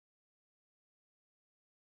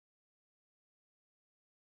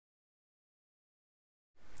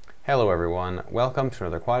Hello everyone, welcome to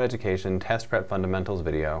another Quad Education Test Prep Fundamentals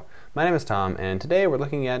video. My name is Tom, and today we're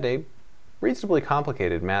looking at a reasonably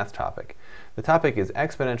complicated math topic. The topic is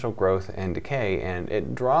exponential growth and decay, and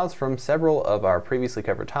it draws from several of our previously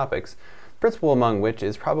covered topics, principal among which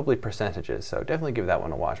is probably percentages, so definitely give that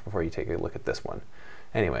one a watch before you take a look at this one.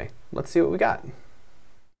 Anyway, let's see what we got.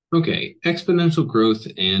 Okay, exponential growth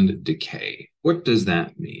and decay. What does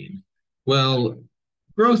that mean? Well,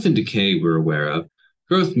 growth and decay we're aware of.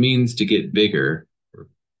 Growth means to get bigger or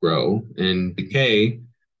grow, and decay,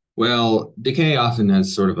 well, decay often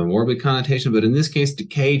has sort of a morbid connotation, but in this case,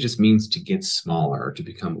 decay just means to get smaller or to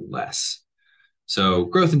become less. So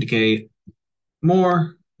growth and decay,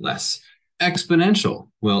 more, less. Exponential.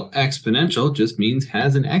 Well, exponential just means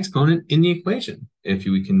has an exponent in the equation. If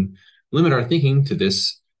we can limit our thinking to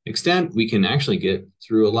this extent, we can actually get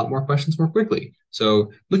through a lot more questions more quickly.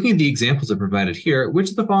 So looking at the examples I provided here, which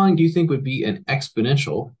of the following do you think would be an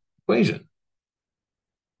exponential equation?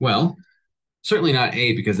 Well, certainly not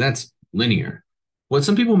A, because that's linear. What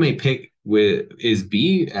some people may pick with is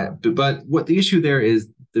B, but what the issue there is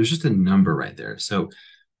there's just a number right there. So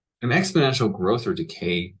an exponential growth or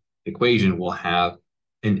decay equation will have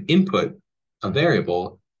an input, a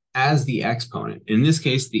variable, as the exponent. In this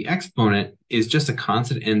case, the exponent is just a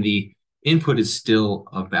constant and the input is still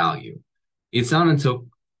a value. It's not until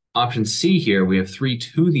option C here, we have 3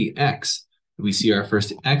 to the x, we see our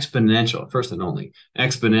first exponential, first and only,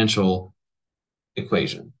 exponential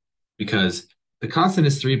equation. Because the constant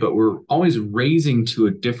is 3, but we're always raising to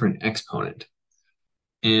a different exponent.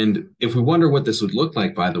 And if we wonder what this would look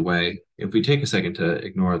like, by the way, if we take a second to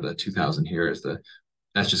ignore the 2000 here,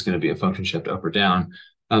 that's just going to be a function shift up or down.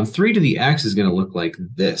 3 to the x is going to look like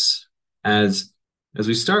this. As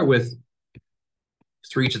we start with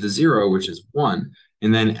 3 to the 0, which is 1,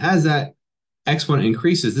 and then as that exponent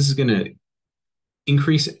increases, this is going to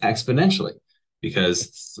increase exponentially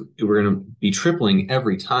because we're going to be tripling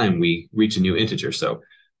every time we reach a new integer. So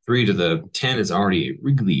 3 to the 10 is already a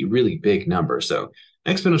really, really big number. So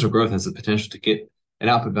exponential growth has the potential to get an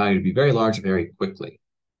output value to be very large very quickly.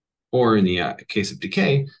 Or in the case of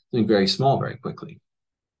decay, something very small very quickly.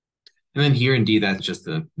 And then here, indeed, that's just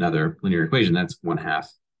another linear equation. That's 1/2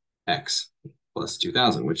 x plus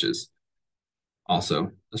 2000, which is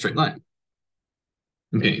also a straight line.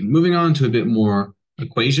 Okay, moving on to a bit more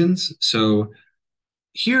equations. So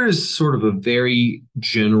here is sort of a very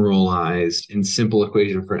generalized and simple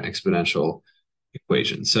equation for an exponential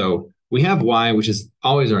equation. So we have y, which is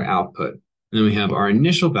always our output. And then we have our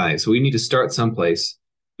initial value. So we need to start someplace.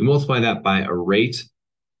 We multiply that by a rate.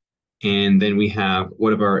 And then we have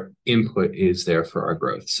whatever our input is there for our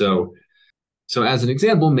growth. So as an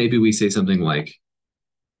example, maybe we say something like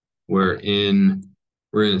we're in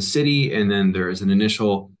a city, and then there's an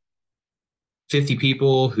initial 50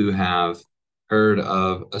 people who have heard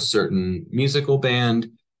of a certain musical band,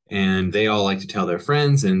 and they all like to tell their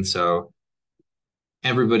friends. And so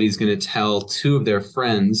everybody's going to tell 2 of their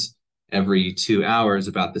friends every 2 hours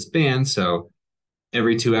about this band. So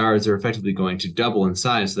every 2 hours, they're effectively going to double in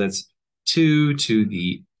size. So that's 2 to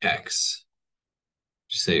the x.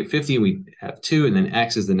 Just say 50, and we have 2, and then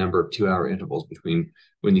x is the number of 2-hour intervals between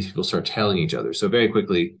when these people start telling each other. So very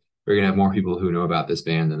quickly, we're going to have more people who know about this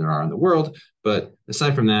band than there are in the world. But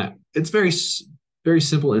aside from that, it's very, very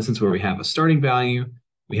simple instance where we have a starting value,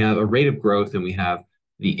 we have a rate of growth, and we have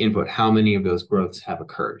the input, how many of those growths have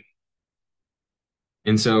occurred.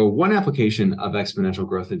 And so one application of exponential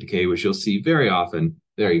growth and decay, which you'll see very often,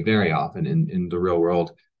 very, very often in the real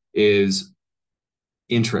world, is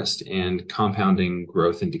interest and compounding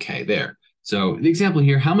growth and decay there. So the example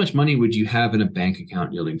here, how much money would you have in a bank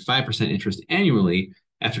account yielding 5% interest annually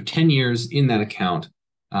after 10 years in that account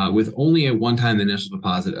with only a one-time initial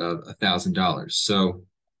deposit of $1,000? So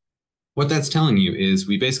what that's telling you is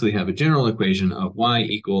we basically have a general equation of y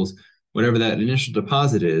equals whatever that initial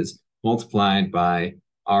deposit is multiplied by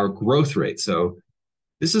our growth rate. So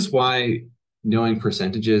this is why knowing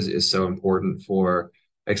percentages is so important for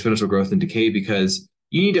exponential growth and decay, because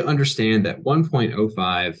you need to understand that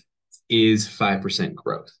 1.05 is 5%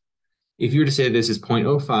 growth. If you were to say this is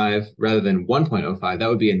 0.05 rather than 1.05, that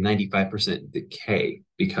would be a 95% decay,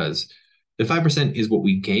 because the 5% is what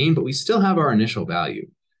we gain, but we still have our initial value.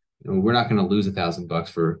 You know, we're not going to lose $1,000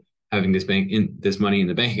 for having this money in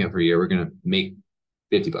the bank account for a year. We're going to make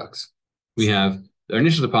 $50. We have our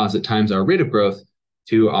initial deposit times our rate of growth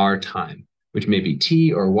to our time, which may be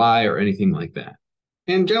t or y or anything like that.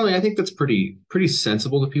 And generally, I think that's pretty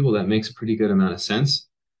sensible to people. That makes a pretty good amount of sense.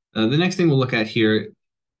 The next thing we'll look at here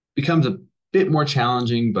becomes a bit more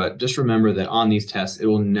challenging, but just remember that on these tests, it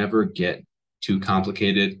will never get too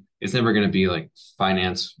complicated. It's never going to be like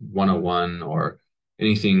Finance 101 or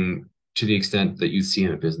anything to the extent that you see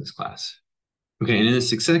in a business class. Okay, and in this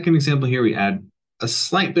second example here, we add a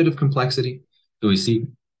slight bit of complexity. So we see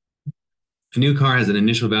a new car has an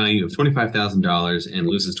initial value of $25,000 and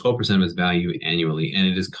loses 12% of its value annually, and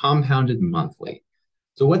it is compounded monthly.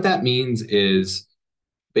 So what that means is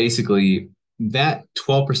basically that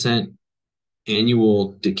 12%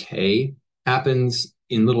 annual decay happens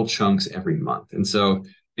in little chunks every month. And so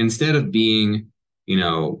instead of being,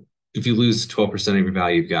 if you lose 12% of your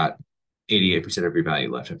value, you've got 88% of your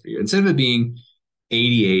value left every year. Instead of it being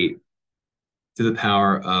 88 to the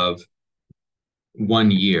power of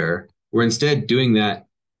 1 year, we're instead doing that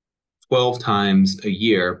 12 times a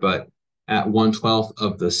year, but at 1/12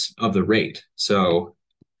 of the rate. So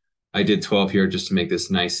I did 12 here just to make this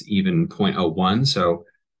nice even 0.01. So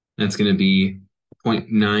that's going to be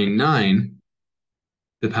 0.99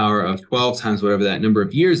 the power of 12 times whatever that number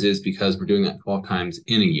of years is, because we're doing that 12 times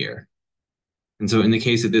in a year. And so in the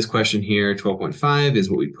case of this question here, 12.5 is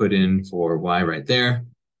what we put in for y right there.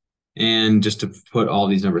 And just to put all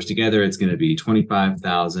these numbers together, it's going to be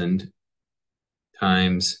 25,000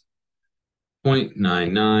 times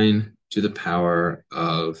 0.99 to the power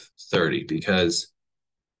of 30, because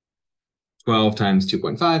 12 times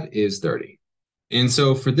 2.5 is 30. And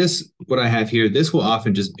so for this, what I have here, this will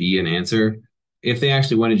often just be an answer. If they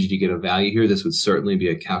actually wanted you to get a value here, this would certainly be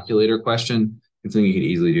a calculator question. It's something you could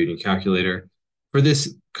easily do in your calculator. For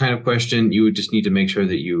this kind of question, you would just need to make sure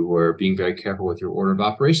that you were being very careful with your order of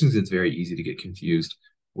operations. It's very easy to get confused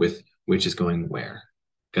with which is going where,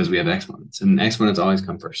 because we have exponents, and exponents always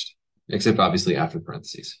come first, except obviously after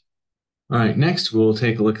parentheses. All right, next we'll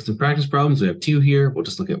take a look at some practice problems. We have 2 here. We'll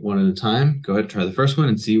just look at one at a time. Go ahead and try the first one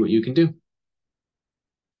and see what you can do.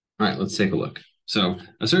 All right, let's take a look. So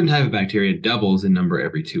a certain type of bacteria doubles in number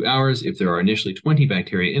every 2 hours. If there are initially 20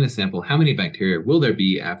 bacteria in a sample, how many bacteria will there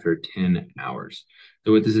be after 10 hours?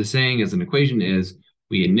 So what this is saying as an equation is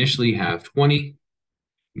we initially have 20,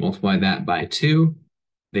 multiply that by 2.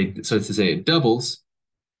 So it's to say it doubles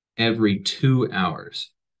every 2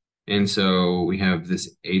 hours. And so we have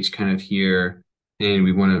this h kind of here, and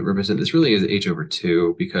we want to represent this really as h over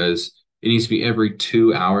 2, because it needs to be every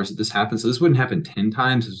 2 hours that this happens. So this wouldn't happen 10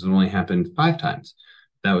 times. This would only happen 5 times.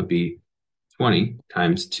 That would be 20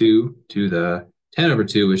 times 2 to the 10 over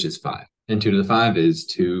 2, which is 5. And 2 to the 5 is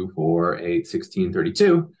 2, 4, 8, 16,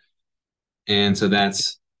 32. And so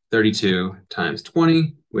that's 32 times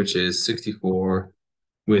 20, which is 64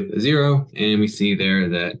 with a 0. And we see there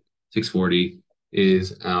that 640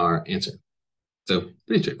 is our answer. So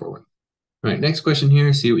pretty straightforward. All right, next question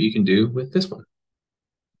here. See what you can do with this one.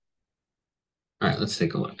 All right, let's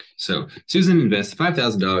take a look. So Susan invests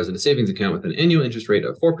 $5,000 in a savings account with an annual interest rate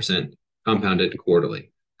of 4% compounded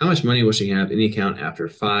quarterly. How much money will she have in the account after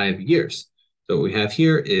 5 years? So what we have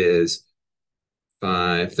here is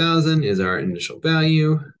 5,000 is our initial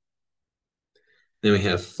value. Then we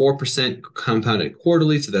have 4% compounded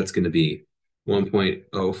quarterly, so that's going to be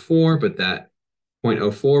 1.04, but that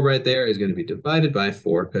 0.04 right there is going to be divided by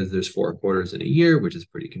 4 because there's 4 quarters in a year, which is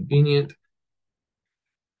pretty convenient.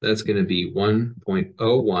 That's going to be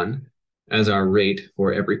 1.01 as our rate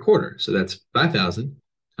for every quarter. So that's 5,000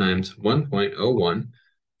 times 1.01.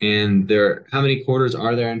 And how many quarters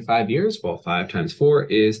are there in 5 years? Well, 5 times 4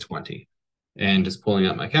 is 20. And just pulling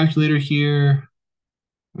out my calculator here,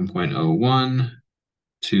 1.01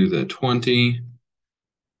 to the 20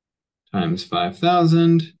 times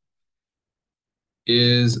 5,000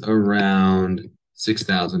 is around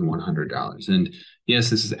 $6,100. And yes,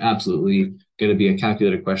 this is absolutely going to be a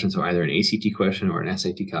calculator question, so either an ACT question or an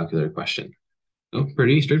SAT calculator question. So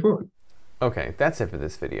pretty straightforward. Okay, that's it for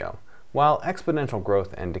this video. While exponential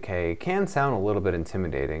growth and decay can sound a little bit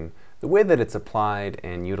intimidating, the way that it's applied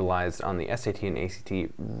and utilized on the SAT and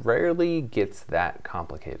ACT rarely gets that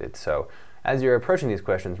complicated. So as you're approaching these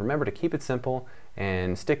questions, remember to keep it simple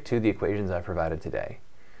and stick to the equations I've provided today.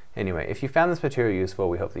 Anyway, if you found this material useful,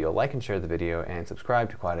 we hope that you'll like and share the video and subscribe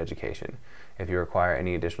to Quad Education. If you require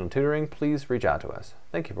any additional tutoring, please reach out to us.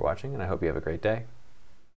 Thank you for watching, and I hope you have a great day.